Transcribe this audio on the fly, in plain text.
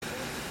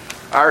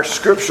Our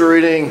scripture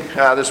reading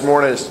this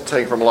morning is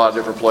taken from a lot of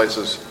different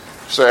places.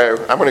 So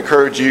I'm going to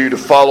encourage you to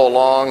follow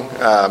along.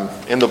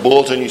 In the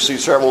bulletin, you see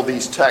several of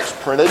these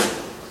texts printed.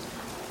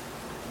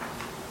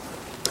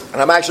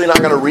 And I'm actually not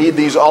going to read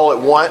these all at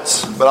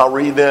once, but I'll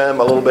read them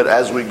a little bit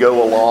as we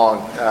go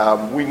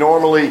along. We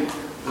normally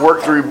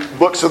work through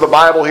books of the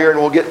Bible here, and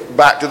we'll get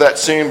back to that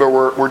soon, but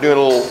we're doing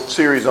a little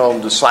series on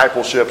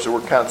discipleship, so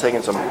we're kind of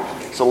taking some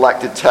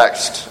selected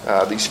text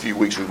these few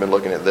weeks we've been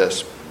looking at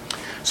this.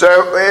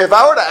 So if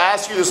I were to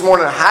ask you this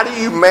morning, how do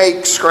you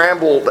make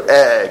scrambled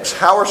eggs?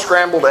 How are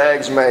scrambled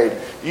eggs made?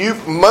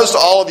 Most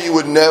all of you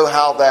would know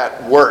how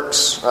that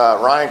works.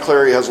 Ryan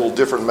Clary has a little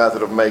different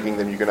method of making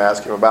than you can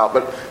ask him about.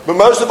 But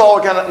most of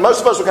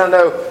us will kind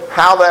of know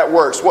how that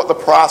works, what the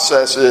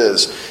process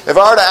is. If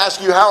I were to ask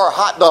you, how are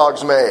hot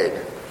dogs made?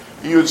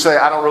 You would say,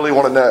 I don't really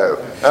want to know.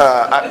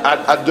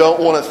 I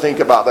don't want to think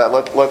about that.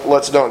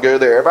 Let's don't go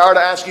there. If I were to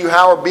ask you,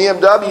 how are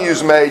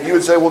BMWs made? You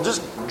would say, well,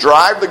 just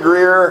drive the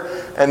Greer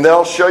and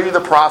they'll show you the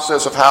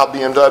process of how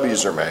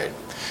BMWs are made.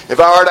 If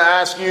I were to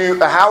ask you,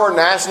 how are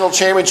national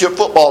championship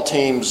football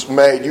teams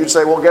made? You'd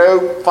say, well,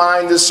 go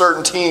find this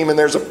certain team and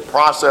there's a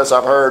process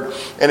I've heard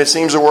and it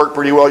seems to work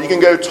pretty well. You can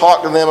go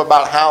talk to them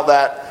about how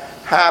that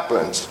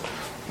happens.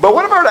 But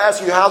what if I were to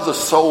ask you, how's a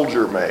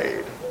soldier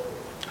made?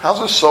 How's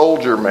a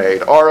soldier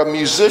made? Or a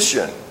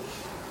musician?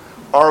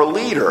 Or a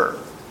leader?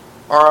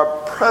 Or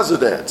a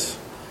president?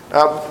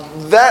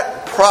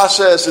 That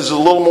process is a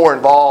little more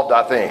involved,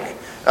 I think.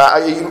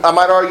 I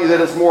might argue that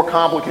it's more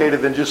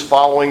complicated than just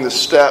following the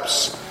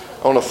steps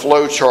on a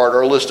flow chart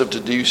or a list of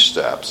to-do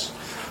steps.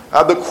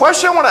 The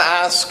question I want to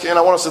ask, and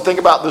I want us to think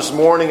about this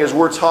morning as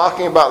we're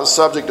talking about the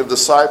subject of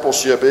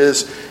discipleship,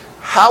 is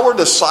how are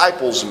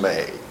disciples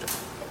made?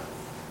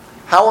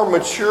 How are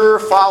mature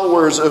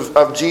followers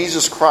of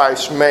Jesus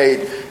Christ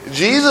made?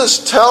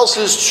 Jesus tells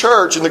his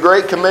church in the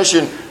Great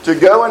Commission to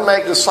go and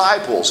make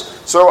disciples.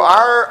 So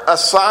our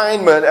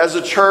assignment as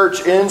a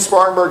church in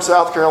Spartanburg,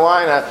 South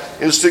Carolina,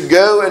 is to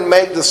go and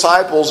make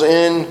disciples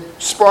in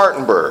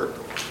Spartanburg.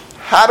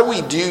 How do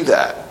we do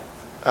that?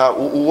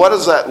 What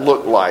does that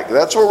look like?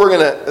 That's what we're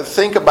going to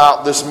think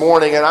about this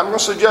morning. And I'm going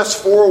to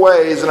suggest 4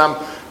 ways, and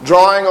I'm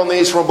drawing on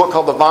these from a book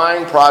called The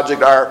Vine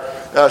Project, our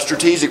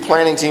strategic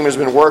planning team has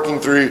been working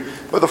through.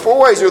 But the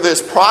 4 ways are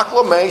this: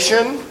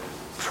 proclamation,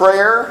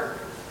 prayer,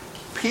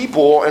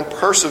 people, and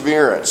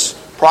perseverance.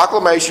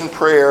 Proclamation,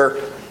 prayer,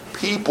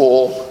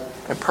 people,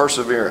 and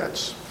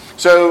perseverance.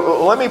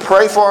 So let me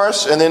pray for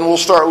us, and then we'll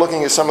start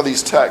looking at some of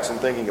these texts and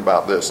thinking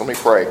about this. Let me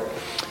pray.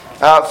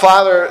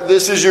 Father,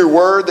 this is your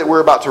word that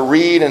we're about to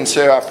read, and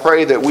so I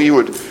pray that we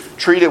would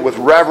treat it with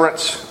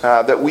reverence,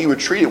 that we would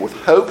treat it with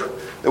hope,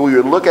 that we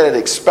would look at it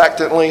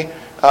expectantly.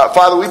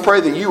 Father, we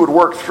pray that you would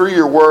work through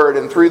your word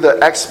and through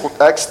the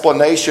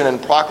explanation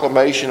and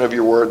proclamation of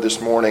your word this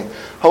morning.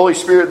 Holy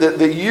Spirit,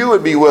 that you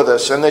would be with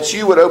us and that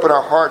you would open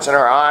our hearts and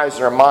our eyes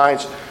and our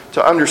minds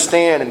to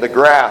understand and to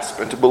grasp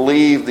and to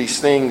believe these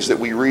things that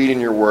we read in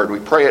your word. We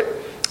pray it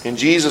in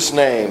Jesus'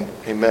 name.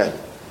 Amen.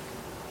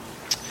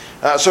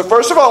 So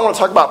first of all, I want to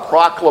talk about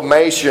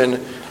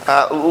proclamation.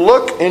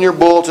 Look in your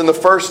bulletin. The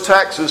first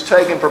text is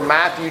taken from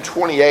Matthew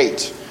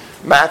 28.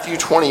 Matthew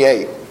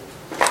 28.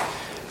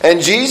 And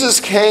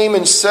Jesus came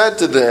and said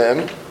to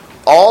them,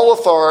 all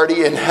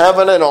authority in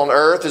heaven and on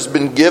earth has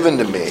been given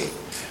to me.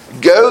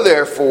 Go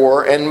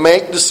therefore and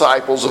make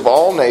disciples of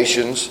all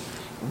nations,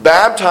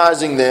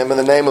 baptizing them in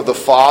the name of the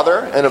Father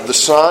and of the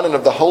Son and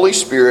of the Holy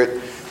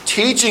Spirit,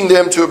 teaching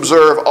them to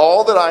observe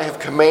all that I have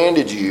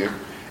commanded you.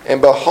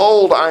 And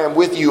behold, I am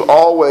with you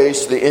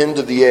always to the end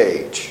of the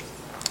age.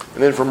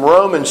 And then from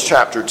Romans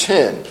chapter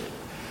 10.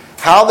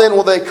 How then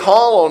will they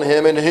call on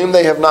him in whom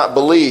they have not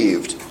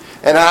believed?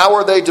 And how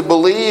are they to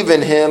believe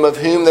in him of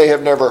whom they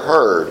have never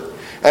heard?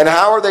 And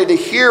how are they to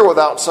hear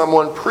without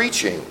someone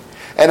preaching?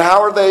 And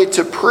how are they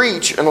to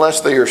preach unless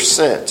they are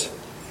sent?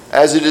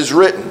 As it is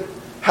written,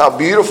 how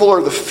beautiful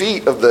are the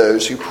feet of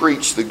those who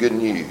preach the good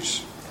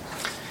news.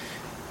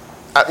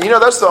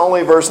 That's the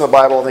only verse in the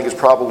Bible I think is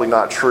probably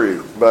not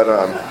true. But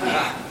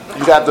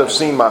you'd have to have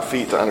seen my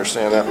feet to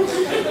understand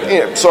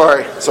that.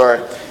 Sorry.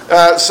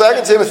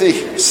 2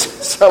 Timothy,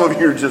 some of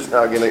you are just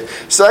now getting it.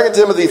 2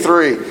 Timothy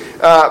 3.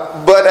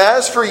 But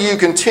as for you,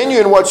 continue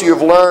in what you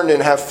have learned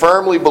and have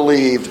firmly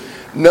believed,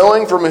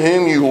 knowing from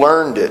whom you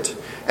learned it,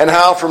 and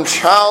how from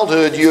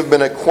childhood you have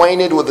been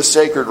acquainted with the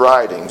sacred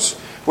writings,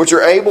 which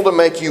are able to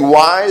make you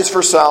wise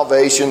for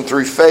salvation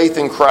through faith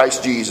in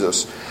Christ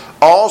Jesus.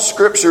 All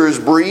Scripture is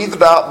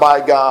breathed out by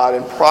God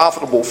and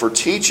profitable for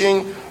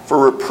teaching,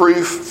 for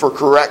reproof, for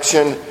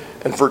correction,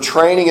 and for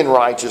training in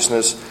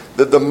righteousness,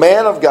 that the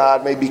man of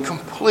God may be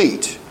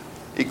complete,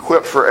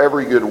 equipped for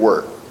every good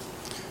work.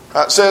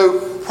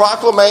 So,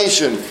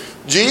 proclamation.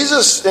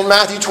 Jesus in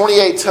Matthew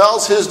 28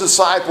 tells his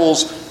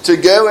disciples to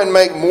go and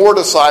make more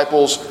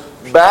disciples,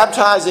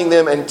 baptizing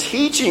them and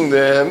teaching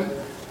them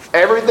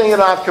everything that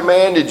I've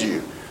commanded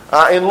you.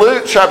 In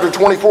Luke chapter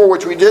 24,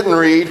 which we didn't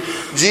read,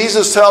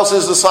 Jesus tells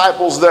his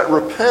disciples that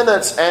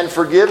repentance and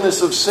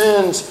forgiveness of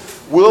sins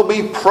will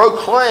be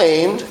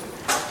proclaimed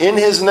in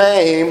his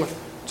name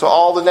to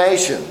all the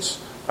nations.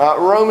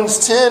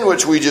 Romans 10,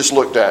 which we just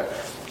looked at.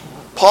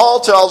 Paul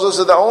tells us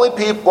that the only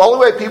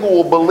way people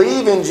will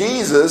believe in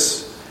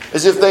Jesus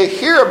is if they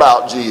hear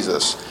about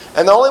Jesus.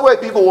 And the only way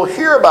people will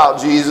hear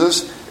about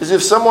Jesus is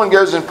if someone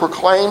goes and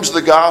proclaims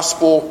the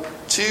gospel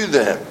to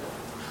them.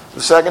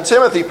 The 2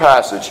 Timothy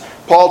passage,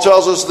 Paul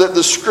tells us that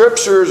the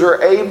Scriptures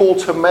are able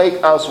to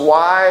make us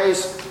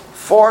wise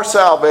for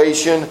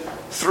salvation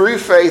through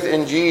faith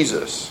in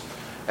Jesus.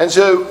 And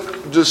so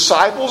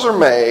disciples are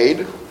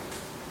made,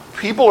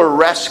 people are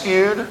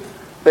rescued,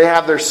 they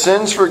have their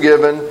sins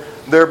forgiven,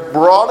 they're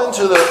brought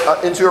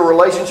into a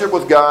relationship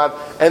with God,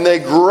 and they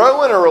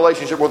grow in a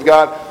relationship with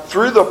God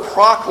through the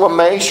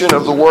proclamation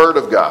of the Word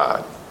of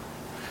God.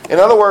 In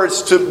other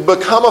words, to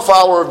become a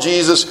follower of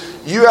Jesus,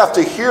 you have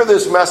to hear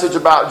this message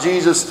about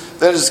Jesus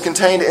that is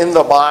contained in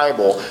the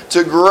Bible.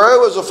 To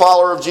grow as a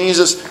follower of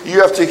Jesus,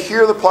 you have to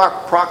hear the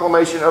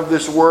proclamation of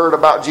this Word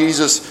about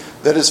Jesus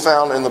that is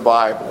found in the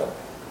Bible.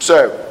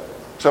 So,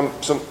 some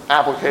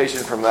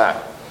application from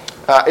that.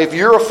 If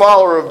you're a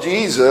follower of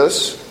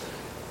Jesus,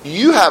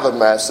 you have a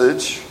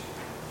message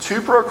to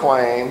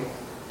proclaim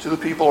to the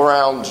people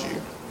around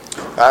you.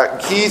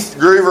 Keith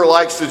Groover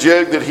likes to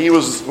joke that he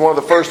was one of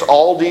the first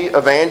Aldi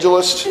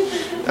evangelists.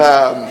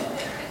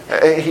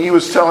 He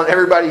was telling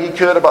everybody he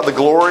could about the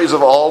glories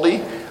of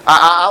Aldi.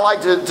 I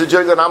like to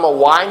joke that I'm a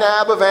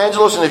YNAB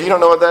evangelist, and if you don't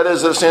know what that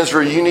is, it stands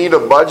for You Need a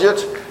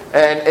Budget.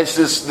 And it's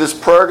this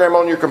program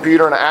on your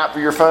computer and an app for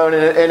your phone.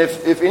 And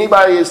if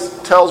anybody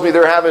tells me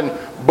they're having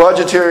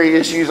budgetary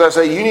issues, I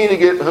say, you need to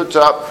get hooked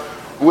up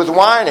with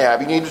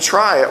YNAB. You need to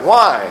try it.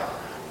 Why?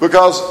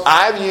 Because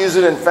I've used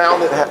it and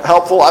found it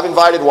helpful. I've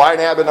invited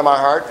YNAB into my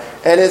heart,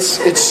 and it's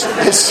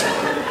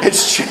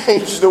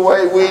changed the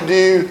way we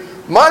do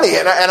money.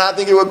 And I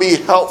think it would be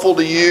helpful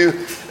to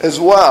you as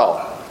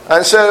well.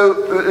 And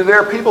so there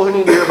are people who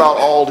need to hear about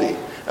Aldi.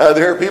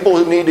 There are people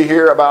who need to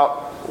hear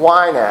about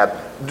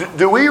YNAB.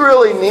 Do we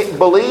really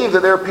believe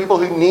that there are people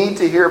who need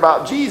to hear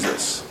about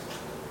Jesus?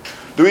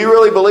 Do we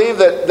really believe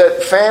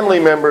that family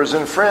members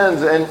and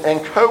friends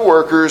and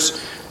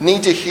co-workers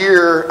need to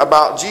hear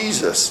about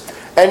Jesus?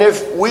 And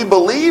if we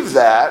believe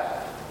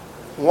that,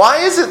 why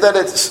is it that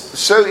it's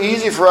so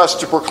easy for us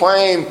to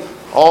proclaim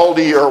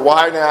Aldi or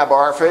YNAB,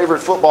 our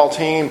favorite football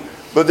team,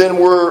 but then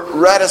we're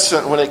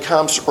reticent when it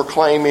comes to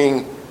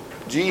proclaiming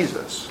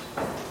Jesus?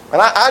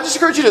 And I just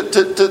encourage you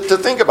to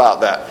think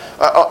about that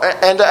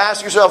and to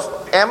ask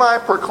yourself, am I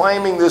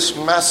proclaiming this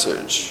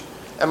message?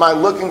 Am I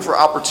looking for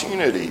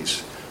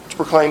opportunities to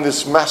proclaim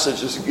this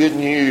message, this good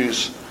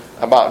news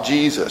about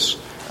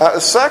Jesus?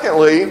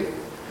 Secondly,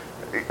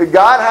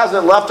 God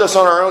hasn't left us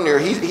on our own here.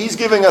 He's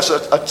giving us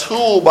a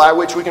tool by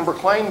which we can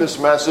proclaim this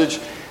message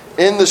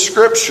in the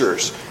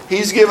Scriptures.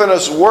 He's given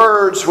us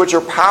words which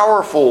are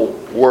powerful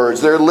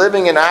words. They're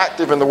living and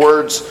active in the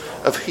words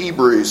of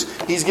Hebrews.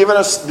 He's given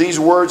us these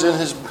words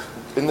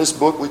in this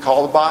book we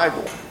call the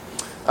Bible.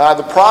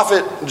 The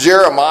prophet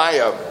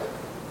Jeremiah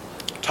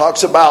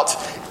talks about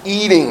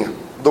eating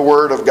the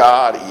Word of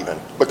God even,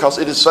 because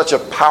it is such a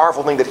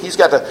powerful thing that he's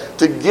got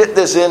to get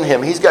this in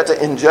him. He's got to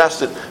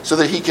ingest it so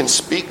that he can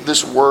speak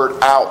this Word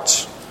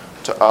out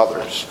to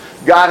others.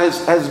 God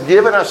has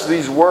given us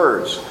these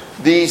words,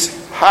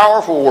 these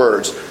powerful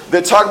words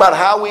that talk about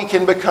how we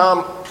can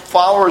become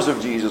followers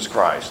of Jesus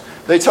Christ.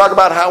 They talk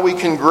about how we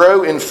can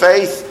grow in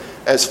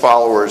faith as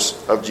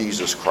followers of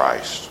Jesus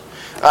Christ.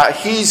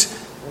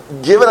 He's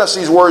given us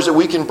these words that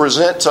we can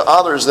present to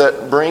others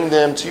that bring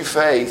them to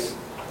faith,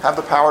 have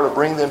the power to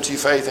bring them to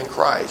faith in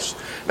Christ.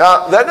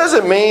 Now, that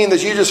doesn't mean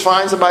that you just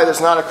find somebody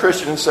that's not a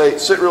Christian and say,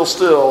 sit real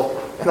still,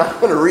 and I'm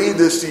going to read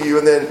this to you,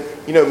 and then,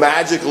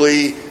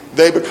 magically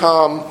they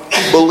become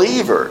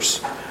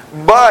believers.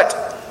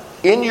 But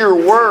in your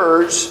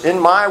words, in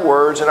my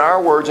words, in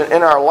our words, and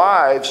in our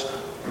lives,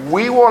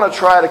 we want to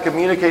try to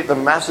communicate the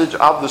message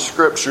of the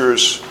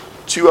Scriptures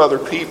to other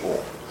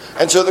people.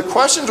 And so the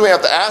questions we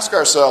have to ask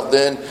ourselves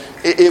then,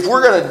 if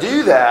we're going to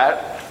do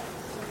that,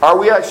 are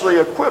we actually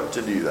equipped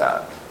to do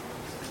that?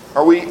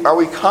 Are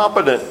we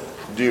competent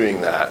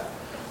doing that?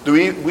 Do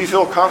we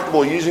feel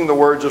comfortable using the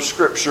words of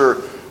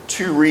Scripture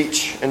to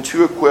reach and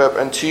to equip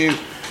and to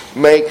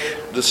make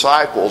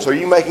disciples? Are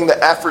you making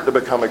the effort to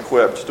become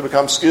equipped, to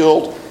become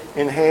skilled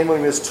in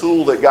handling this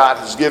tool that God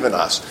has given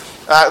us?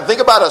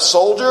 Think about a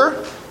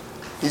soldier.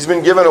 He's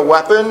been given a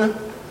weapon,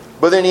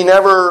 but then he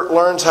never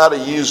learns how to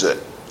use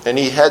it, and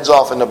he heads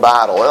off into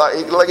battle.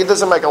 Like it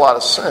doesn't make a lot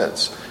of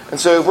sense. And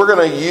so if we're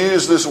going to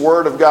use this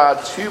Word of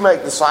God to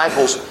make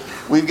disciples,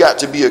 we've got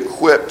to be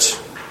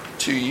equipped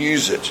to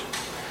use it.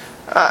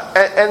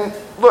 And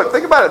look,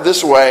 think about it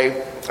this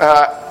way.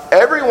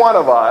 Every one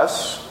of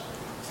us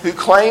who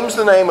claims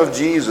the name of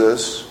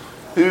Jesus,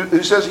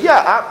 who says,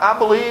 I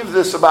believe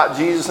this about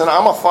Jesus and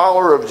I'm a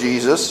follower of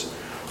Jesus,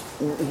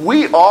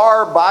 we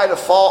are by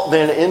default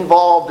then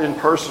involved in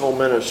personal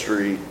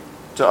ministry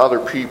to other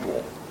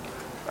people.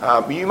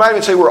 You might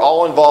even say we're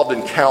all involved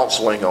in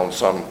counseling on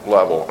some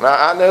level. And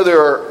I know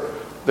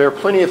there are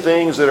plenty of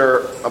things that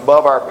are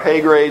above our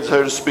pay grade,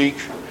 so to speak.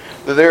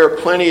 That there are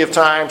plenty of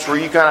times where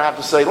you kind of have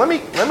to say, let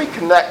me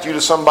connect you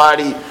to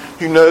somebody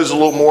who knows a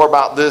little more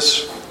about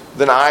this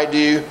than I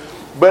do.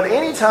 But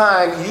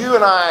anytime you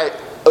and I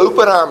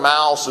open our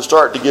mouths to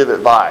start to give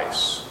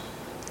advice,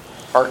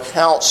 our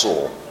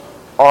counsel,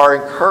 our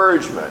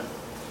encouragement,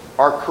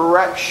 our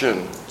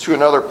correction to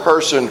another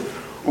person,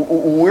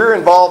 we're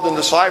involved in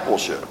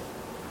discipleship.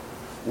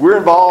 We're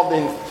involved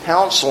in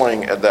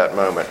counseling at that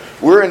moment.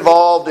 We're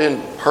involved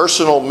in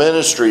personal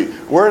ministry.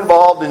 We're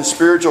involved in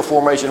spiritual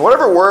formation.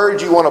 Whatever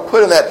word you want to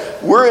put in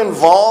that, we're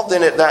involved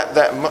in it at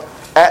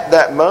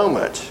that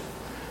moment.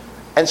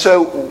 And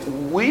so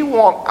we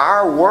want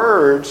our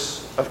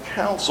words of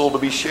counsel to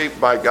be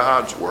shaped by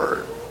God's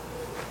word.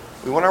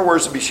 We want our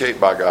words to be shaped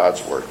by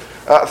God's word.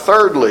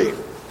 Thirdly,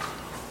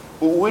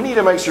 we need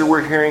to make sure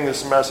we're hearing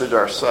this message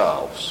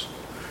ourselves.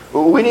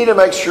 We need to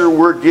make sure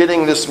we're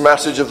getting this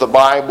message of the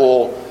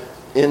Bible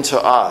into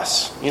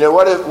us. You know,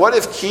 what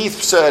if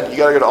Keith said, you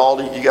got to go to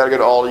Aldi, you got to go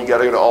to Aldi, you got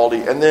to go to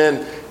Aldi, and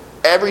then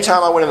every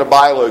time I went into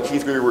Bilo,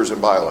 Keith Gruber was in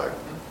Bilo.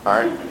 All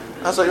right?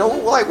 I was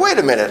like, wait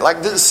a minute.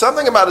 Like,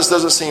 something about this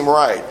doesn't seem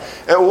right.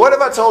 And what if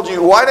I told you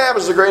YNAB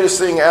is the greatest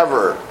thing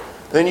ever?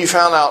 Then you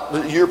found out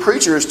that your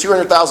preacher is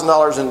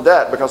 $200,000 in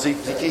debt because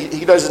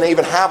he doesn't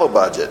even have a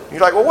budget.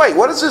 You're like, well, wait,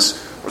 what is this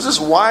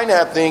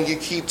YNAB thing you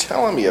keep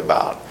telling me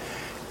about?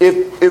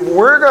 If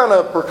we're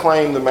going to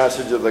proclaim the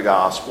message of the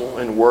gospel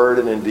in word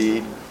and in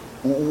deed,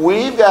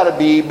 we've got to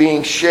be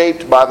being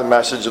shaped by the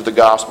message of the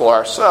gospel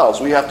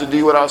ourselves. We have to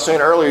do what I was saying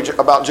earlier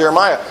about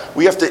Jeremiah.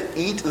 We have to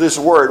eat this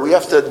word. We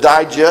have to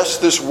digest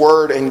this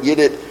word and get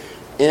it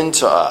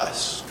into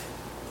us.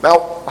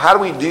 Now, how do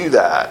we do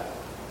that?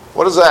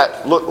 What does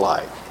that look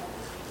like?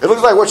 It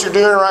looks like what you're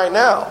doing right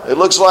now. It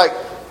looks like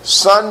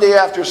Sunday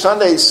after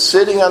Sunday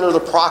sitting under the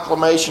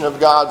proclamation of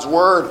God's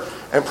word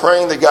and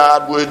praying that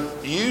God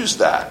would use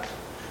that.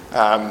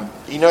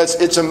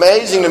 It's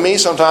amazing to me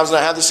sometimes, and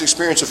I had this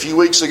experience a few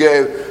weeks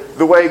ago,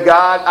 the way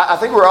God, I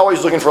think we're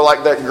always looking for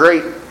like that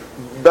great,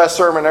 best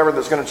sermon ever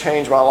that's going to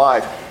change my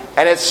life.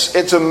 And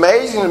it's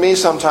amazing to me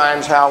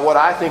sometimes how what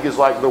I think is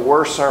like the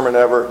worst sermon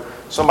ever,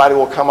 somebody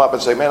will come up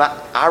and say, man,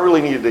 I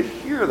really needed to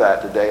hear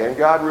that today, and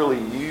God really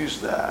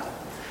used that.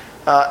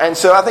 And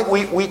so I think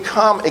we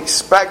come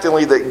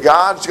expectantly that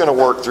God's going to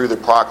work through the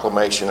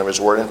proclamation of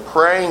His word and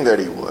praying that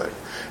He would.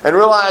 And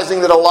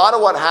realizing that a lot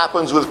of what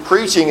happens with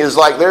preaching is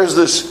like there's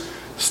this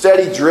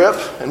steady drip,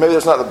 and maybe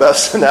that's not the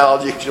best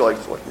analogy because you're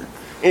like,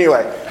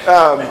 anyway,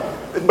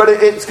 but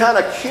it's kind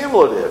of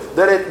cumulative,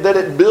 that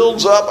it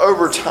builds up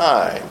over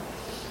time.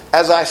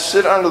 As I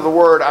sit under the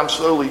Word, I'm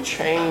slowly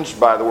changed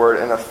by the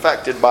Word and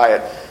affected by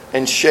it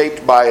and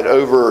shaped by it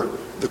over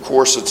the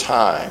course of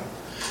time.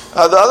 The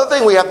other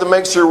thing we have to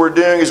make sure we're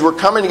doing is we're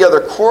coming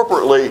together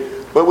corporately,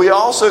 but we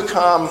also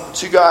come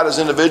to God as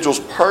individuals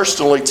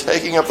personally,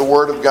 taking up the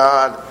Word of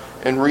God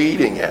and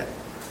reading it.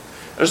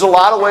 There's a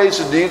lot of ways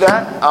to do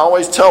that. I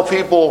always tell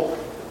people,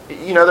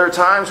 there are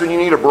times when you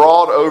need a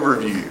broad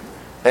overview,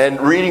 and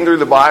reading through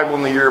the Bible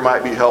in the year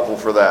might be helpful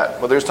for that.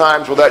 But there's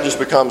times where that just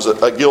becomes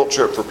a guilt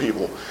trip for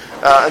people.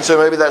 And so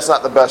maybe that's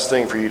not the best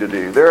thing for you to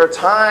do. There are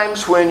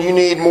times when you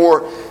need a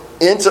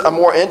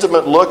more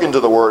intimate look into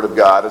the Word of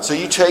God. And so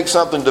you take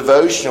something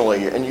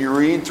devotionally and you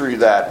read through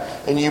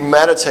that and you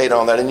meditate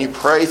on that and you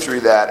pray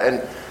through that.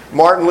 And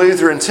Martin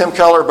Luther and Tim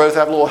Keller both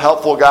have little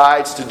helpful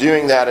guides to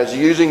doing that, as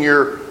using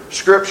your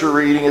scripture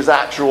reading as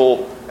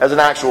an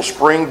actual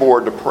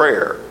springboard to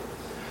prayer.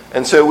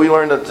 And so we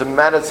learn to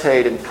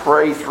meditate and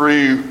pray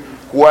through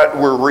what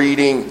we're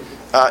reading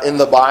in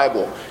the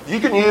Bible. You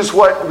can use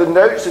the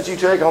notes that you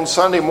take on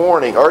Sunday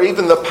morning, or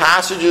even the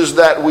passages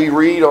that we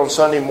read on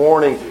Sunday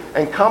morning,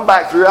 and come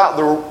back throughout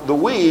the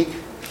week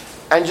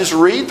and just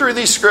read through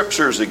these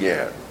scriptures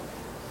again.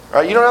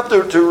 Right? You don't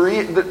have to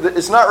read.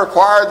 It's not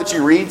required that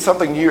you read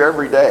something new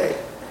every day.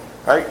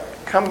 Right?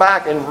 Come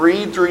back and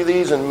read through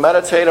these and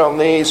meditate on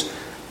these,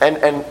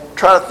 and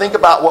try to think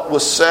about what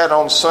was said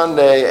on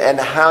Sunday and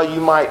how you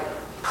might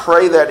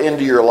pray that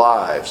into your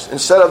lives,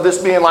 instead of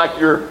this being like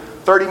your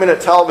 30-minute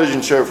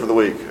television show for the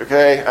week.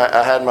 Okay,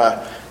 I had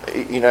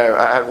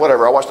I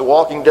watched The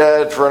Walking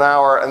Dead for an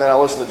hour, and then I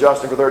listened to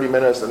Justin for 30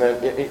 minutes,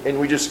 and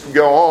we just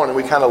go on, and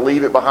we kind of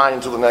leave it behind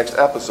until the next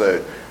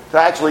episode. To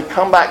actually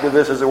come back to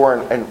this, as it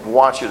were, and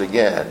watch it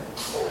again.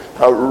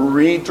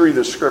 Read through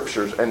the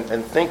scriptures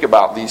and think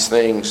about these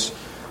things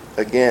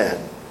again.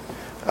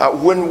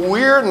 When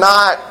we're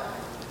not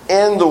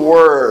in the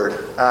Word,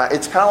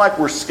 it's kind of like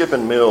we're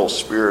skipping meals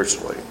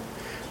spiritually.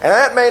 And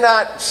that may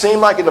not seem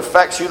like it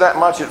affects you that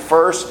much at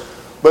first,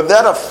 but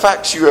that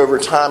affects you over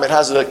time. It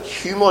has a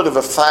cumulative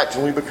effect,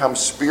 and we become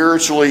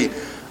spiritually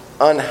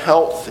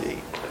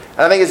unhealthy.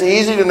 And I think it's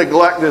easy to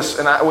neglect this,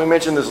 and we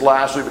mentioned this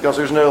last week, because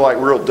there's no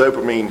real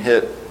dopamine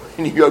hit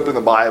when you open the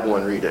Bible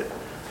and read it.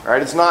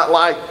 Right? It's not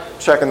like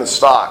checking the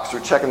stocks or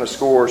checking the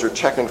scores or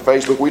checking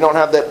Facebook. We don't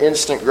have that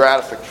instant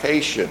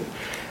gratification.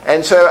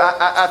 And so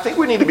I think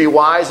we need to be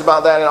wise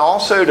about that, and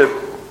also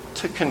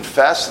to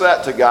confess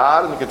that to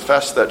God and to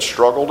confess that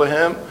struggle to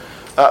Him.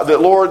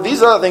 That, Lord,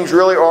 these other things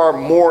really are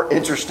more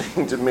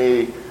interesting to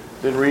me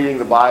than reading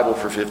the Bible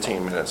for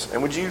 15 minutes.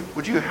 And would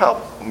you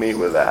help me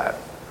with that?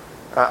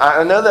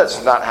 I know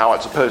that's not how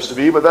it's supposed to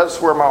be, but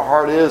that's where my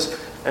heart is.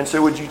 And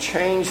so would you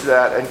change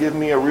that and give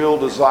me a real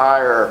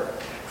desire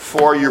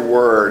for your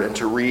word and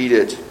to read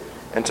it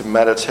and to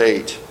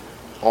meditate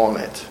on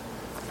it.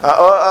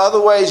 Other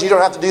ways, you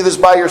don't have to do this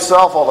by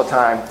yourself all the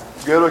time.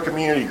 Go to a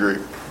community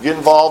group. Get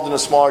involved in a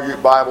small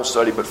group Bible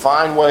study, but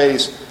find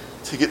ways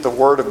to get the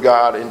Word of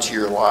God into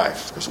your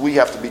life, because we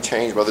have to be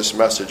changed by this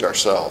message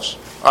ourselves.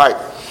 All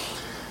right.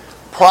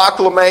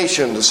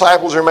 Proclamation.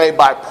 Disciples are made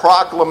by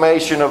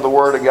proclamation of the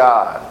Word of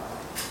God.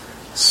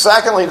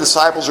 Secondly,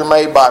 disciples are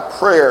made by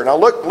prayer. Now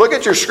look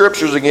at your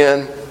scriptures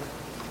again.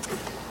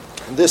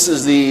 This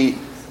is the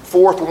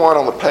fourth one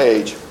on the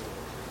page.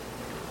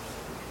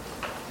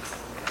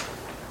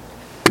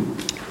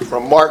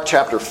 From Mark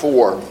chapter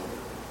 4.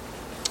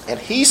 And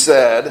he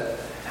said,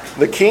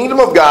 "The kingdom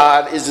of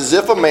God is as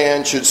if a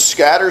man should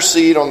scatter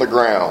seed on the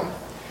ground.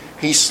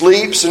 He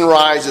sleeps and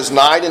rises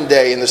night and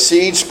day, and the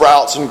seed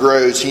sprouts and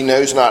grows, he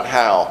knows not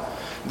how.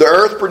 The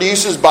earth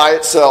produces by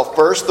itself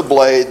first the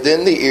blade,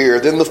 then the ear,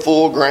 then the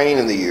full grain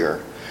in the ear.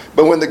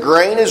 But when the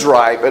grain is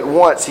ripe, at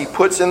once he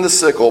puts in the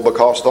sickle,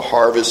 because the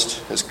harvest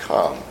has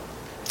come."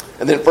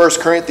 And then 1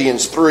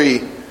 Corinthians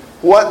 3,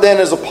 "What then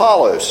is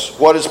Apollos?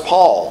 What is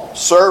Paul?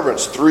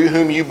 Servants through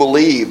whom you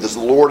believed, as the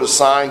Lord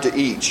assigned to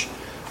each.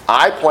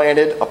 I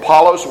planted,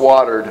 Apollos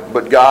watered,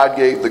 but God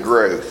gave the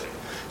growth.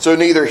 So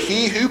neither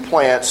he who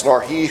plants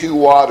nor he who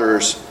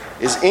waters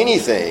is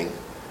anything,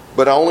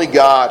 but only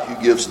God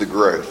who gives the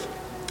growth."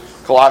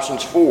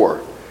 Colossians 4,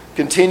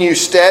 "Continue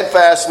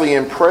steadfastly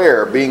in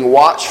prayer, being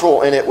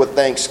watchful in it with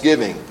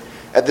thanksgiving.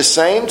 At the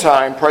same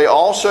time, pray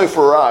also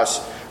for us,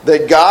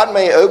 that God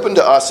may open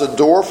to us a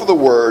door for the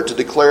word to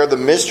declare the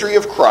mystery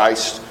of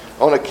Christ,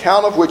 on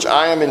account of which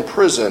I am in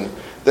prison,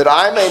 that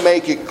I may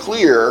make it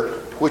clear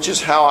which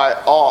is how I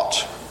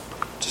ought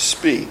to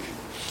speak."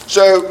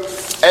 So,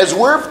 as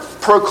we're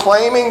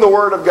proclaiming the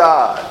Word of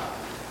God,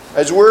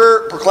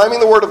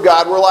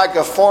 we're like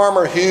a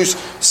farmer who's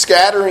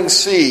scattering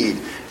seed.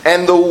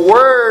 And the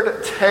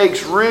Word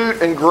takes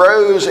root and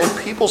grows in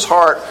people's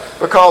heart,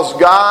 because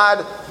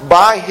God,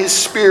 by His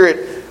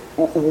Spirit,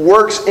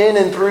 works in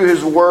and through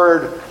His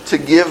Word to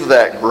give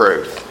that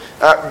growth.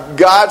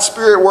 God's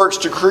Spirit works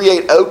to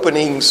create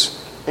openings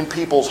in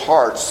people's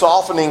hearts,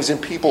 softenings in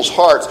people's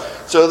hearts,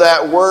 so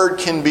that Word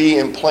can be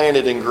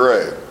implanted and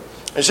grow.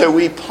 And so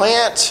we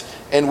plant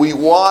and we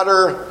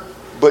water,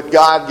 but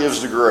God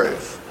gives the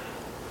growth.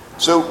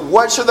 So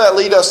what should that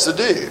lead us to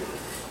do?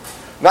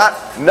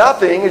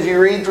 Nothing. As you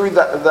read through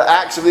the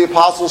Acts of the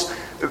Apostles,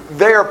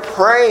 they are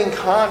praying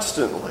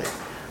constantly.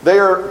 They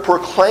are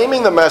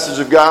proclaiming the message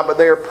of God, but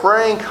they are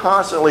praying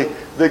constantly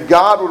that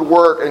God would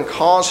work and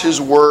cause His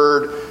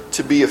Word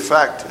to be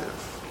effective.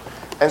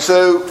 And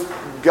so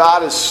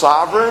God is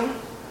sovereign,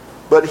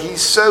 but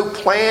He's so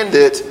planned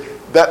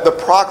it that the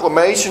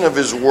proclamation of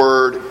His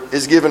Word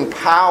is given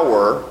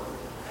power.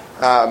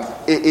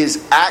 It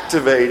is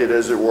activated,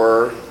 as it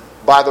were,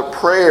 by the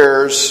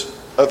prayers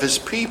of His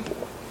people.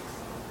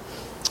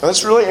 And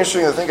that's really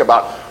interesting to think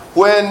about.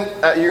 When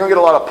you're going to get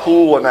a lot of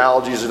pool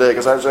analogies today,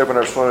 because I just opened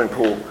our swimming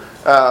pool.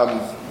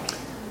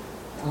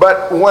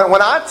 But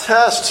when I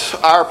test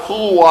our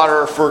pool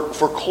water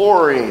for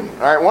chlorine,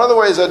 all right, one of the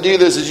ways I do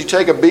this is you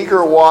take a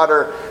beaker of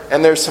water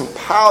and there's some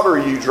powder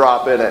you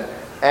drop in it.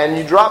 And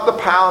you drop the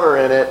powder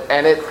in it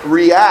and it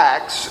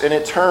reacts and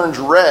it turns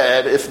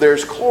red if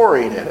there's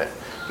chlorine in it.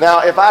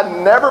 Now, if I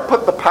never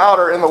put the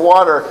powder in the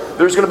water,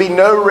 there's going to be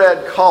no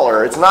red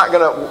color. It's not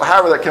going to,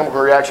 however that chemical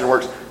reaction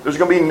works, there's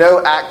going to be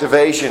no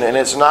activation and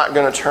it's not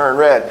going to turn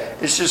red.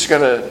 It's just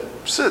going to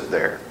sit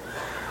there.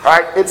 All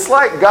right? It's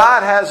like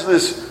God has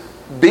this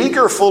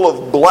beaker full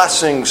of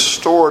blessings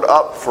stored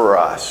up for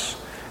us.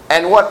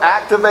 And what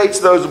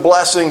activates those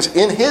blessings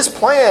in His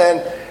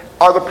plan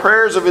are the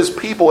prayers of His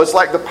people. It's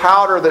like the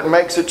powder that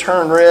makes it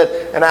turn red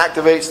and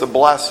activates the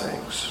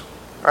blessings.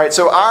 All right?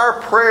 So our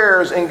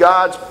prayers in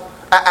God's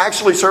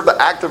actually serve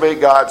to activate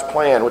God's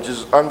plan, which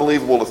is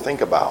unbelievable to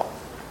think about.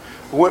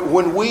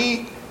 When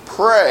we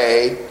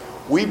pray,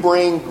 we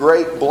bring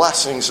great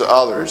blessings to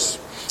others.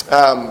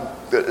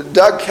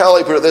 Doug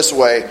Kelly put it this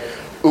way: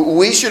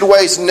 we should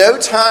waste no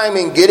time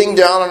in getting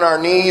down on our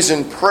knees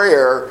in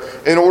prayer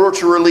in order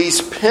to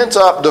release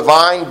pent-up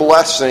divine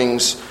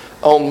blessings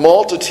on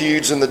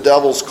multitudes in the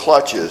devil's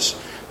clutches.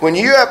 When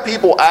you have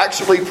people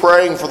actually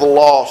praying for the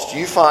lost,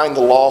 you find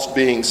the lost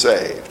being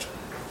saved.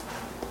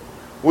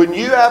 When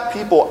you have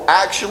people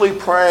actually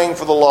praying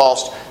for the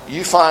lost,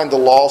 you find the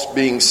lost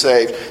being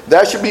saved.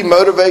 That should be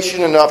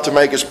motivation enough to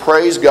make us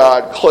praise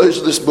God,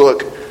 close this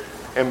book,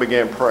 and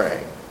begin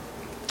praying.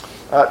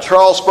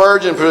 Charles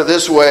Spurgeon put it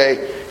this way: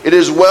 it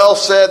is well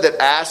said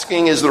that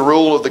asking is the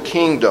rule of the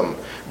kingdom.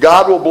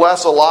 God will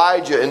bless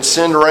Elijah and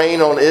send rain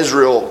on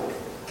Israel,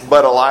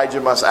 but Elijah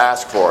must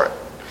ask for it.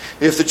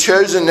 If the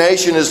chosen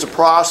nation is to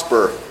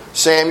prosper,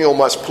 Samuel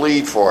must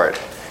plead for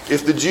it.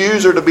 If the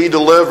Jews are to be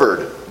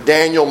delivered,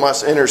 Daniel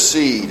must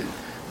intercede.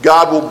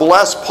 God will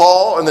bless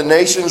Paul and the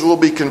nations will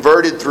be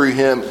converted through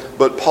him,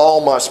 but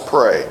Paul must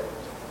pray.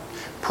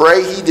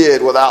 Pray he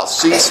did without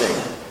ceasing.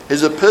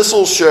 His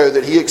epistles show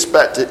that he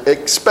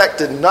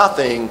expected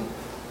nothing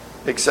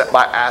except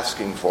by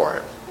asking for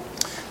it.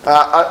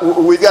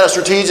 We've got a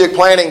strategic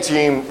planning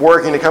team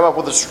working to come up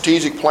with a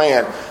strategic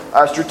plan.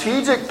 A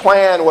strategic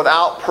plan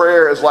without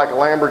prayer is like a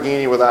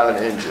Lamborghini without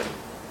an engine.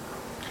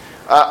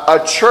 A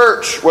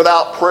church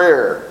without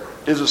prayer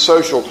is a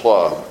social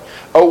club.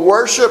 A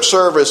worship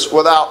service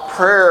without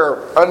prayer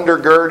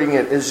undergirding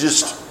it is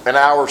just an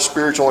hour of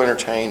spiritual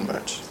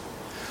entertainment.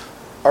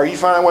 Are you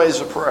finding ways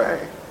to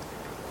pray?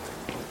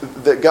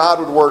 That God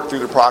would work through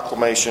the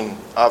proclamation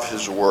of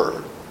His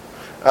Word.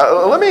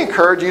 Let me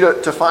encourage you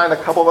to find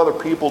a couple of other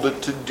people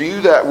to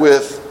do that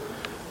with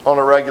on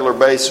a regular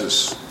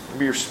basis.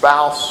 Maybe your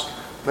spouse,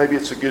 maybe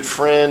it's a good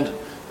friend.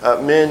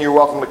 Men, you're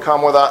welcome to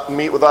come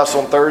meet with us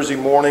on Thursday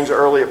mornings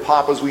early at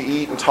Papa's. We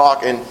eat and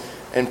talk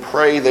and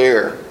pray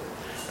there.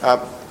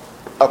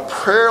 A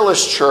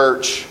prayerless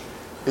church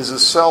is a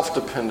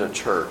self-dependent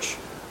church.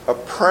 A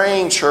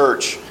praying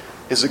church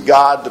is a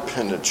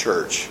God-dependent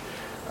church.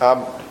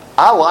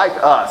 I like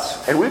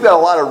us, and we've got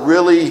a lot of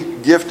really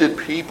gifted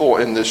people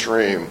in this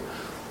room,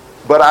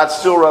 but I'd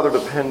still rather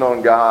depend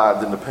on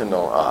God than depend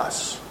on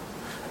us.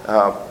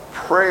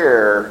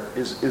 Prayer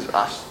is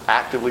us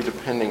actively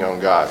depending on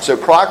God. So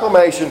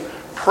proclamation,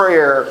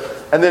 prayer,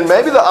 and then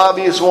maybe the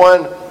obvious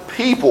one,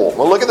 people.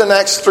 Well, look at the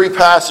next three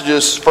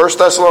passages. 1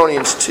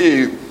 Thessalonians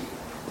 2.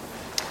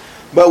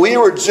 But we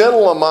were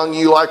gentle among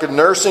you like a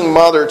nursing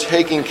mother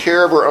taking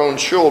care of her own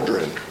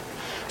children.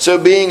 So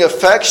being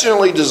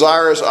affectionately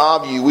desirous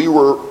of you, we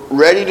were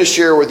ready to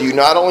share with you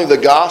not only the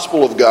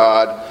gospel of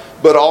God,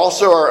 but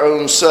also our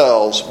own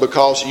selves,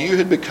 because you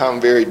had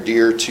become very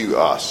dear to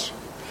us.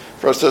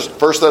 1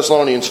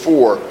 Thessalonians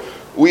 4.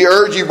 We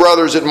urge you,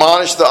 brothers,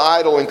 admonish the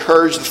idle,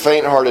 encourage the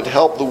faint-hearted,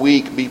 help the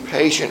weak, be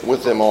patient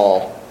with them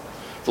all.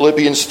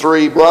 Philippians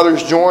 3.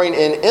 Brothers, join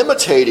in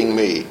imitating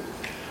me,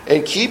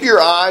 and keep your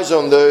eyes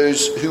on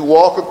those who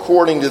walk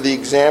according to the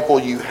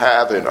example you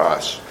have in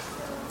us.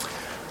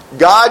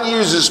 God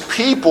uses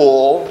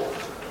people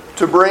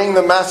to bring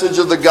the message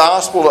of the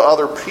gospel to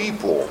other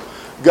people.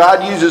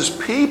 God uses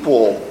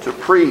people to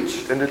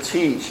preach and to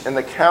teach and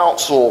to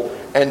counsel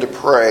and to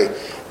pray.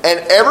 And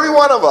every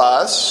one of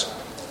us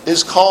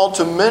is called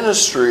to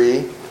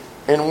ministry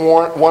in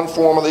one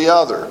form or the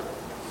other.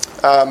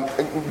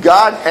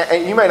 God,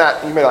 and you may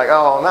be like,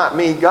 oh, not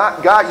me.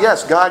 God,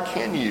 yes, God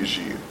can use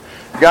you.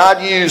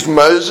 God used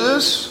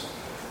Moses,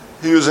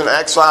 who was an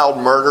exiled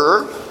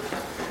murderer.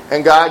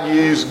 And God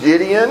used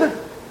Gideon,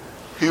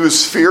 who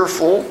was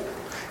fearful.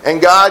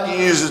 And God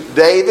used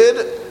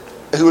David,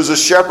 who was a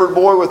shepherd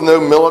boy with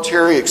no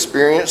military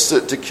experience,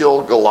 to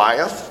kill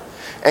Goliath.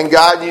 And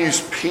God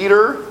used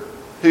Peter,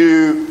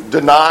 who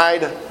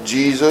denied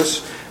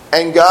Jesus.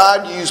 And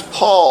God used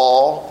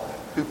Paul,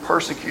 who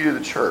persecuted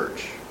the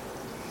church.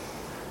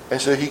 And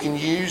so He can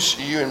use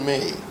you and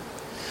me.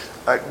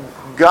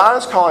 God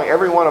is calling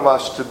every one of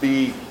us to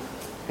be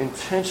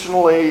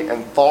intentionally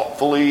and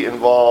thoughtfully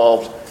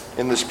involved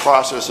in this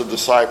process of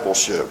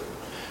discipleship.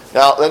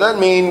 Now, that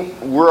doesn't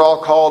mean we're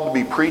all called to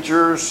be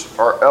preachers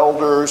or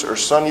elders or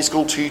Sunday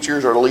school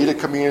teachers or lead a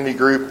community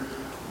group.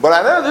 But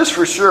I know this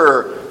for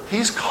sure.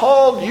 He's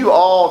called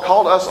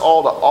us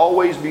all to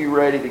always be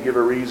ready to give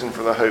a reason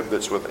for the hope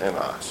that's within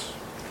us.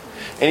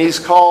 And He's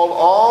called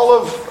all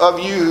of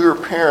you who are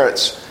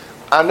parents,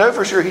 I know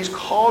for sure He's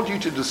called you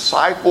to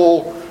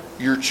disciple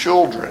your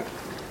children.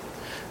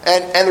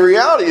 And the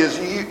reality is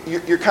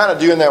you're kind of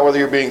doing that whether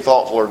you're being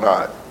thoughtful or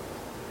not.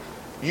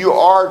 You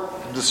are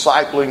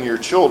discipling your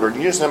children.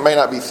 You just may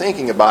not be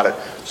thinking about it.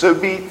 So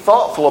be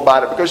thoughtful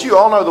about it, because you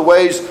all know the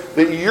ways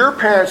that your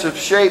parents have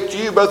shaped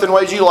you, both in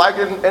ways you like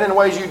and in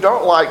ways you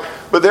don't like.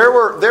 But there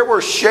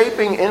were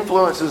shaping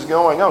influences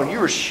going on. You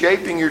were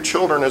shaping your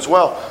children as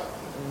well.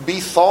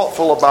 Be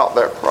thoughtful about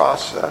that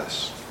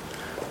process.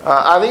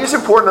 I think it's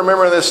important to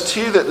remember this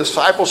too, that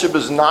discipleship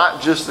is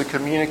not just the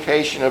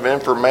communication of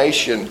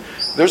information.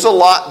 There's a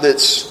lot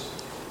that's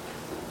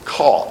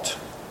caught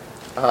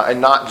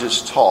and not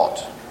just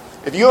taught.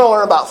 If you want to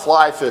learn about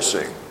fly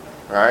fishing,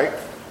 right,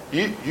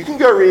 you can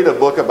go read a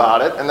book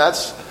about it, and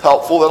that's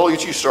helpful. That'll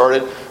get you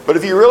started. But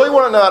if you really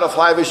want to know how to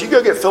fly fish, you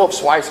go get Philip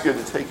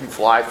Swicegood to take you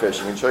fly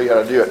fishing and show you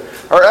how to do it.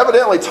 Or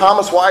evidently,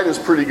 Thomas White is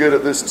pretty good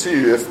at this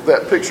too, if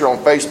that picture on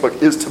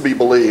Facebook is to be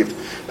believed.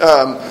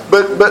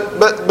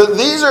 But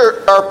these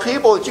are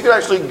people that you can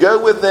actually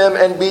go with them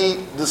and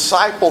be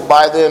discipled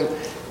by them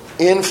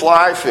in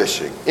fly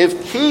fishing.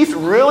 If Keith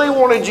really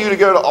wanted you to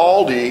go to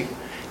Aldi,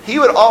 he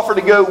would offer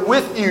to go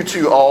with you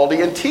to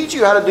Aldi and teach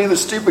you how to do the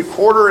stupid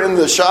quarter in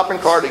the shopping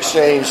cart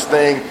exchange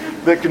thing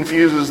that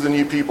confuses the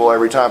new people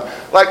every time.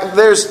 Like,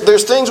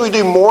 there's things we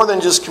do more than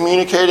just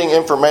communicating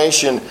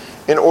information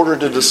in order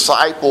to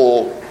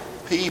disciple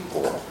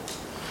people.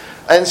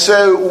 And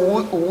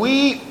so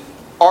we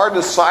are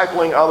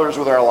discipling others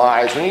with our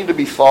lives. We need to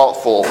be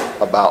thoughtful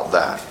about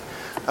that.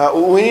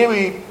 We need to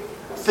be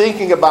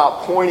thinking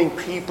about pointing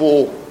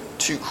people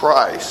to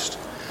Christ.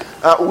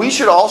 We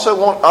should also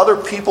want other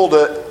people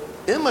to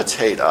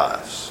imitate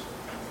us.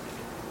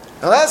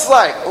 Now that's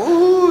like,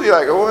 ooh, you're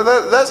like, well,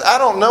 I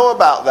don't know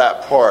about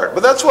that part.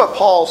 But that's what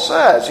Paul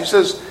says. He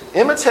says,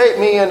 imitate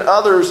me and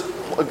others,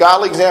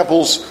 godly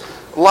examples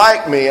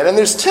like me. And then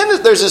there's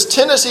this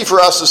tendency for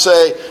us to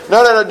say,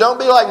 no, don't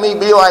be like me,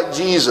 be like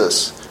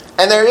Jesus.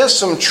 And there is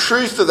some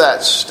truth to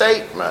that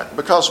statement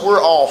because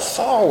we're all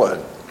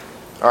fallen.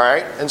 All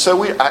right? And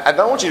so I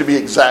don't want you to be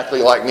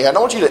exactly like me. I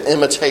don't want you to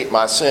imitate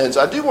my sins.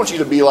 I do want you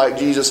to be like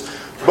Jesus.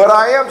 But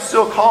I am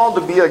still called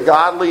to be a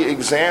godly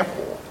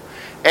example.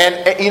 And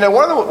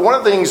one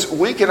of the things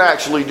we can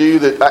actually do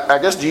that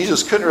I guess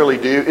Jesus couldn't really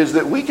do is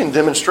that we can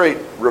demonstrate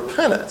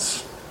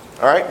repentance.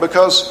 All right?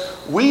 Because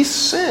we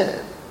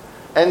sin.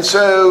 And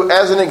so,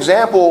 as an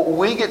example,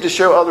 we get to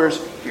show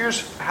others,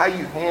 here's how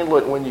you handle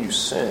it when you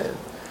sin.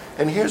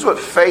 And here's what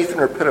faith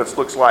and repentance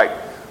looks like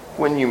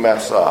when you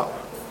mess up.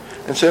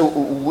 And so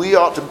we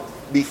ought to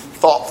be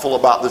thoughtful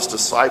about this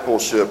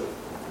discipleship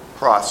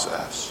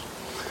process.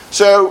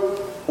 So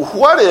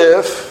what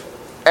if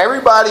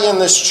everybody in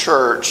this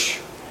church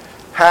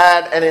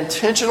had an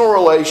intentional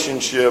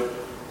relationship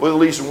with at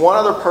least one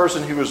other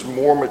person who was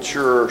more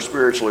mature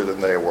spiritually than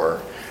they were?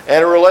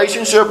 And a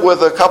relationship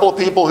with a couple of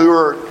people who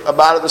are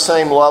about at the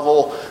same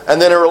level, and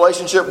then a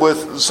relationship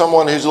with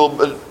someone who's a little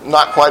bit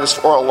not quite as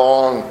far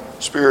along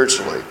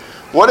spiritually.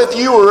 What if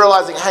you were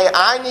realizing, hey,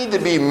 I need to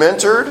be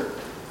mentored,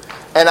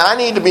 and I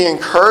need to be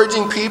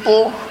encouraging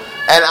people,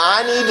 and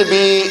I need to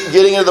be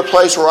getting into the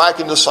place where I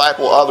can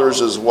disciple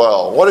others as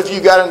well? What if you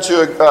got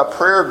into a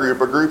prayer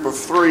group, a group of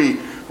 3,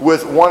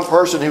 with one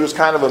person who was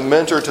kind of a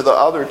mentor to the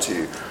other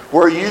 2,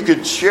 where you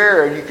could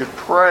share and you could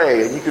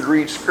pray and you could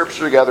read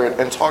Scripture together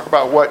and talk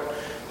about what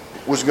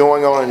was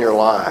going on in your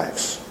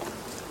lives?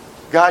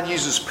 God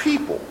uses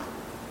people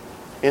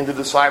in the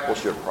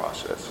discipleship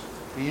process.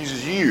 He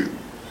uses you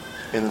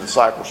in the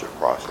discipleship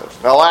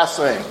process. Now, last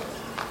thing.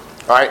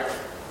 All right.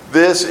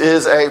 This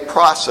is a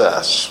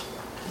process.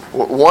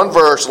 One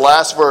verse,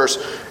 last verse.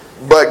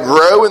 But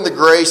grow in the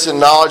grace and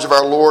knowledge of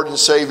our Lord and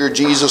Savior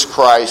Jesus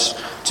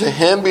Christ. To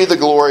Him be the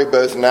glory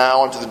both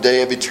now and to the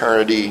day of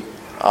eternity.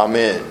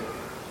 Amen.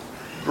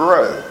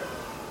 Grow.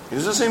 He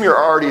doesn't seem you're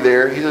already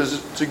there. He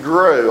says to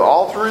grow.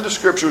 All through the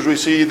Scriptures we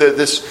see that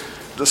this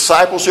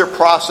discipleship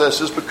process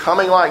is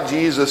becoming like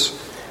Jesus.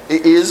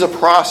 It is a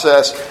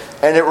process,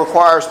 and it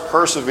requires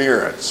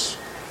perseverance.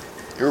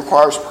 It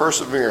requires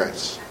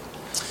perseverance.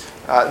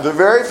 The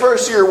very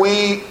first year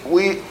we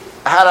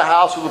had a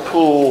house with a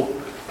pool,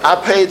 I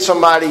paid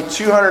somebody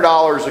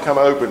 $200 to come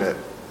open it,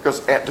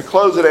 to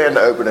close it and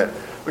to open it,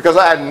 because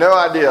I had no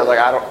idea. Like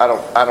I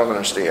don't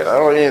understand. I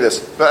don't know any of this.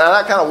 But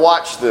I kind of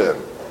watched them.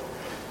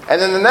 And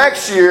then the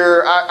next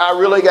year, I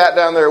really got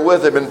down there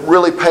with them and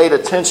really paid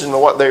attention to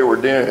what they were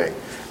doing.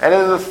 And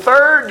in the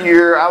third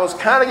year, I was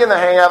kind of getting the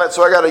hang of it,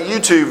 so I got a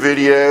YouTube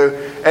video,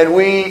 and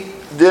we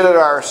did it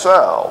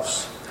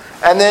ourselves.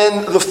 And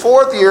then the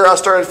fourth year, I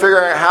started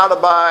figuring out how to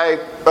buy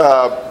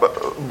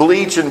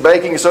bleach and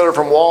baking soda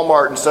from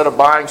Walmart instead of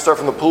buying stuff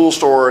from the pool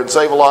store and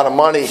save a lot of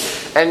money,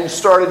 and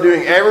started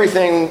doing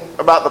everything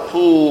about the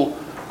pool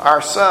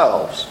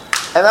ourselves.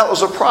 And that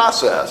was a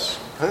process.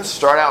 I didn't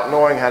start out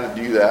knowing how to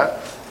do that.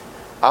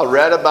 I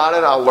read about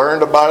it. I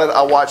learned about it.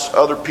 I watched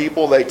other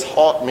people. They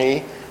taught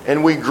me.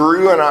 And we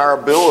grew in our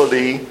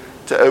ability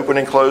to open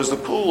and close the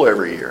pool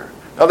every year.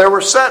 Now, there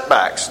were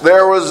setbacks.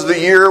 There was the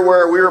year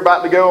where we were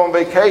about to go on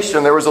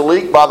vacation. There was a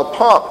leak by the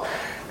pump.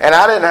 And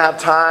I didn't have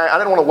time. I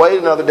didn't want to wait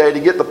another day to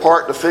get the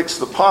part to fix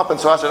the pump. And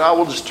so I said,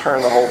 we'll just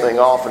turn the whole thing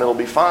off and it'll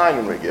be fine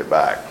when we get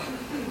back.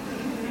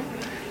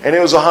 And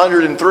it was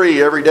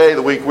 103 every day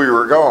the week we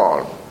were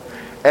gone.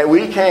 And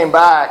we came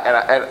back,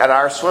 and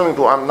our swimming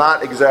pool, I'm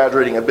not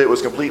exaggerating a bit,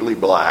 was completely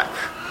black.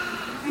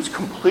 It was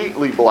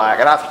completely black,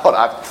 and I thought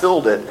I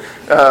filled it.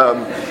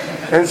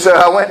 And so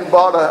I went and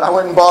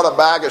bought a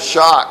bag of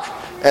shock,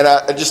 and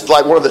I just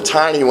like one of the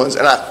tiny ones,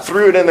 and I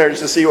threw it in there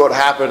just to see what would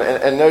happen.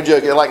 And no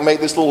joke, it like made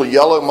this little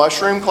yellow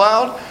mushroom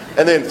cloud,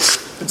 and then it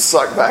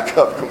sucked back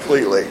up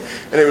completely.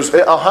 And it was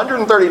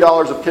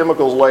 $130 of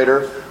chemicals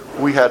later.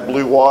 We had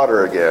blue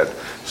water again.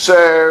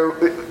 So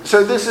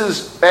this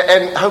is,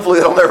 and hopefully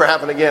that'll never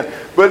happen again.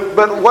 But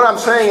what I'm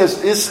saying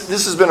is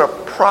this has been a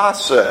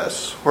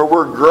process where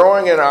we're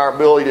growing in our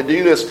ability to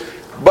do this.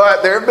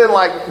 But there have been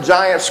like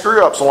giant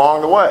screw-ups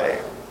along the way.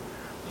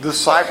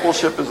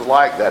 Discipleship is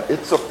like that.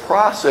 It's a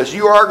process.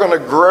 You are going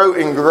to grow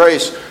in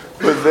grace,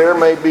 but there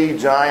may be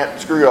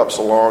giant screw-ups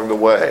along the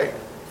way.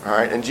 All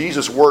right, and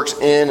Jesus works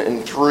in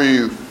and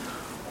through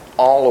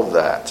all of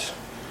that.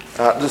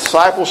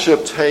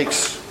 Discipleship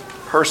takes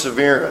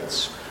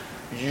perseverance.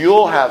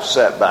 You'll have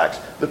setbacks.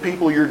 The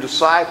people you're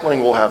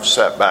discipling will have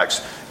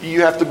setbacks.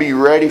 You have to be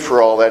ready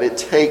for all that. It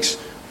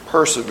takes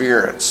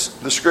perseverance.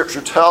 The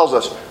Scripture tells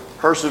us,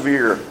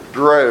 persevere,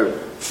 grow,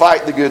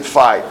 fight the good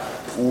fight,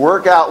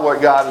 work out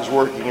what God is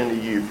working into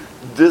you,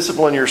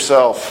 discipline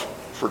yourself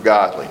for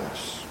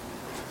godliness.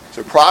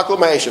 So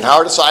proclamation, how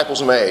are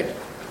disciples made?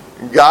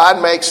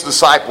 God makes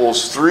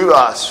disciples through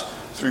us,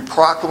 through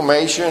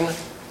proclamation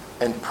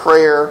and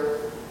prayer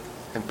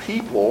and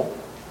people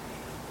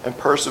and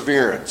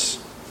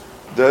perseverance.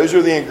 Those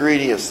are the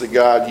ingredients that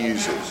God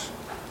uses.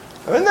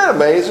 Isn't that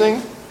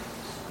amazing?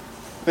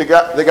 that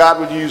God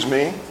would use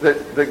me,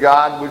 that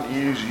God would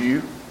use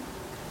you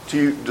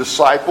to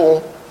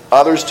disciple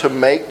others, to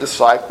make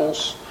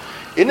disciples?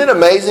 Isn't it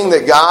amazing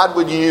that God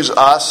would use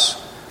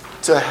us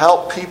to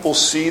help people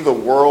see the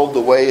world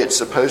the way it's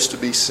supposed to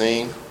be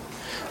seen?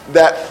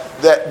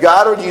 That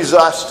God would use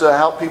us to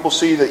help people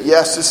see that,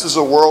 yes, this is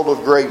a world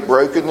of great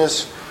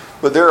brokenness,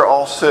 but there's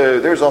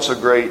also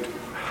great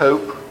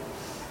hope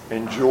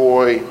and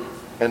joy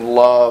and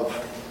love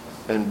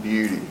and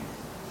beauty.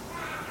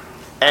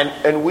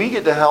 And we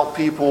get to help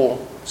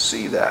people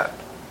see that,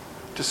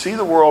 to see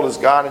the world as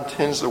God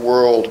intends the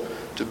world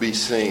to be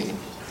seen.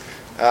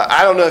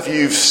 I don't know if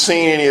you've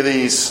seen any of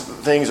these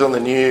things on the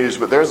news,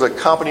 but there's a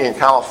company in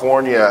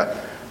California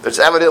that's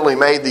evidently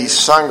made these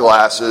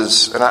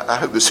sunglasses, and I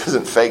hope this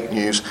isn't fake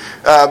news,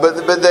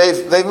 but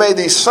they've made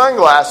these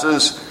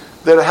sunglasses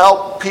that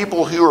help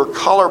people who are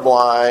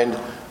colorblind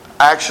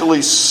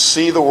actually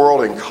see the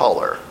world in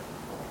color.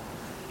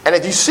 And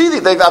if you see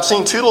I've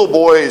seen two little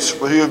boys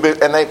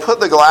and they put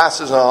the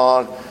glasses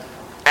on,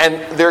 and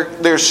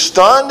they're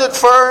stunned at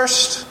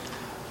first,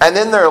 and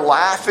then they're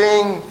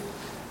laughing,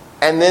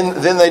 and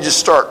then they just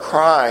start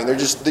crying. They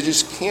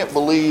just can't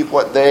believe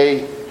what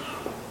they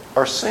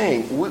are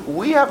seeing.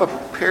 We have a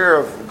pair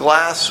of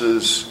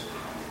glasses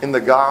in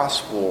the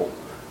gospel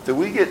that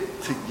we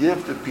get to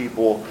give to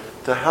people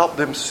to help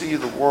them see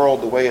the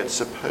world the way it's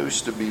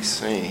supposed to be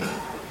seen.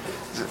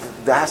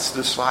 That's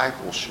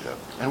discipleship.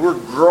 And we're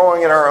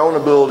growing in our own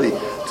ability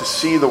to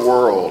see the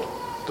world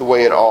the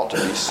way it ought to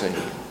be seen.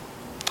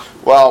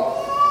 Well,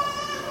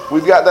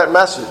 we've got that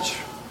message.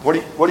 What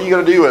are you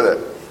going to do with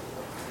it?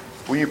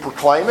 Will you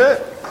proclaim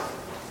it?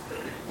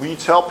 Will you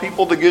tell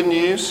people the good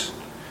news?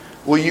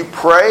 Will you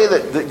pray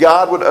that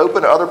God would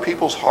open other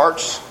people's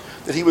hearts,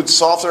 that He would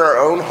soften our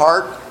own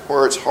heart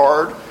where it's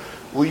hard?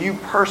 Will you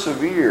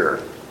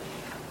persevere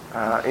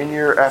in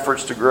your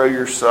efforts to grow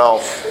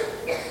yourself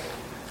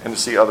and to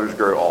see others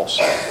grow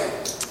also?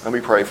 Let me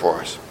pray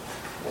for us.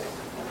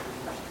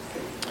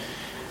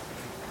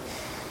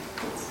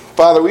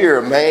 Father, we are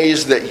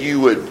amazed that you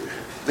would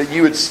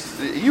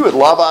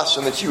love us,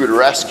 and that you would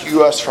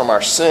rescue us from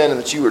our sin, and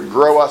that you would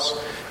grow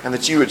us, and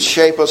that you would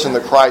shape us in the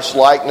Christ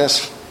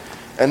likeness.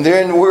 And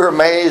then we're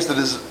amazed that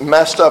as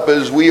messed up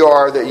as we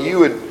are, that you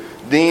would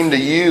deem to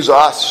use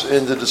us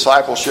in the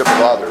discipleship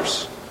of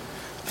others.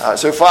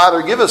 So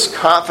Father, give us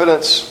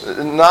confidence,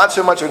 not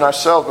so much in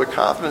ourselves, but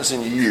confidence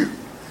in you,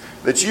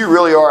 that you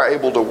really are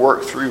able to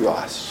work through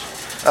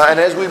us. And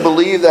as we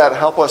believe that,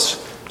 help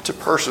us to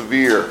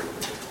persevere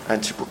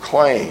and to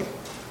proclaim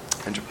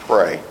and to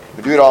pray.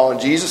 We do it all in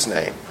Jesus'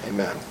 name.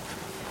 Amen.